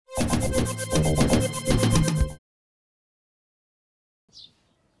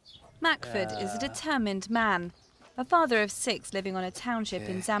Macford is a determined man, a father of 6 living on a township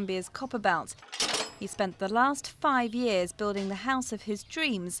in Zambia's Copperbelt. He spent the last 5 years building the house of his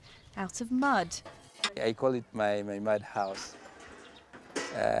dreams out of mud. I call it my mud house.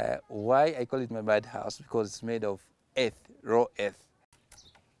 Why I call it my mud house? Because it's made of earth, raw earth.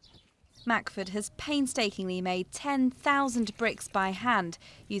 Macford has painstakingly made 10,000 bricks by hand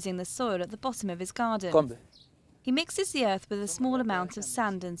using the soil at the bottom of his garden. He mixes the earth with a small amount of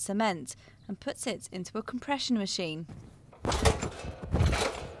sand and cement and puts it into a compression machine. A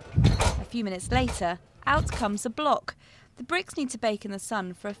few minutes later, out comes a block. The bricks need to bake in the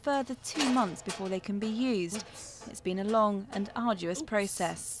sun for a further 2 months before they can be used. It's been a long and arduous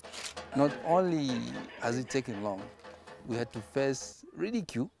process. Not only has it taken long, we had to face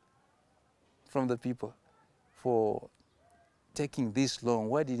ridicule from the people for taking this long.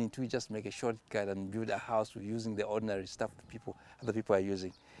 Why didn't we just make a shortcut and build a house using the ordinary stuff other people are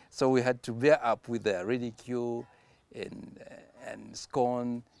using? So we had to bear up with the ridicule and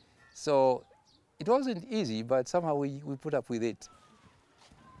scorn. So it wasn't easy, but somehow we put up with it.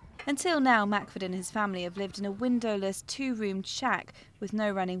 Until now, Macford and his family have lived in a windowless 2-roomed shack with no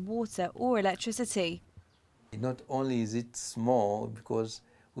running water or electricity. Not only is it small, because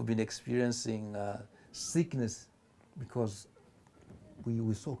we've been experiencing sickness because we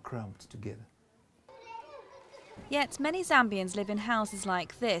were so cramped together. Yet many Zambians live in houses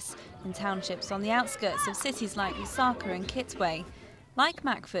like this, in townships on the outskirts of cities like Lusaka and Kitwe. Like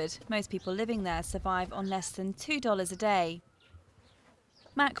Macford, most people living there survive on less than $2 a day.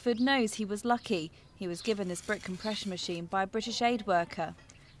 Macford knows he was lucky. He was given this brick compression machine by a British aid worker.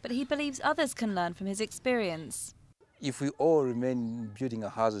 But he believes others can learn from his experience. If we all remain building our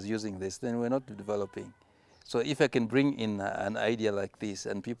houses using this, then we're not developing. So if I can bring in an idea like this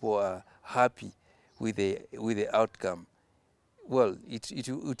and people are happy with the outcome, well, it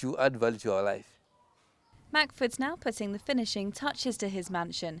will add value to our life. Macford's now putting the finishing touches to his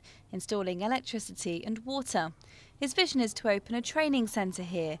mansion, installing electricity and water. His vision is to open a training centre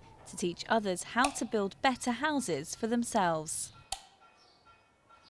here to teach others how to build better houses for themselves.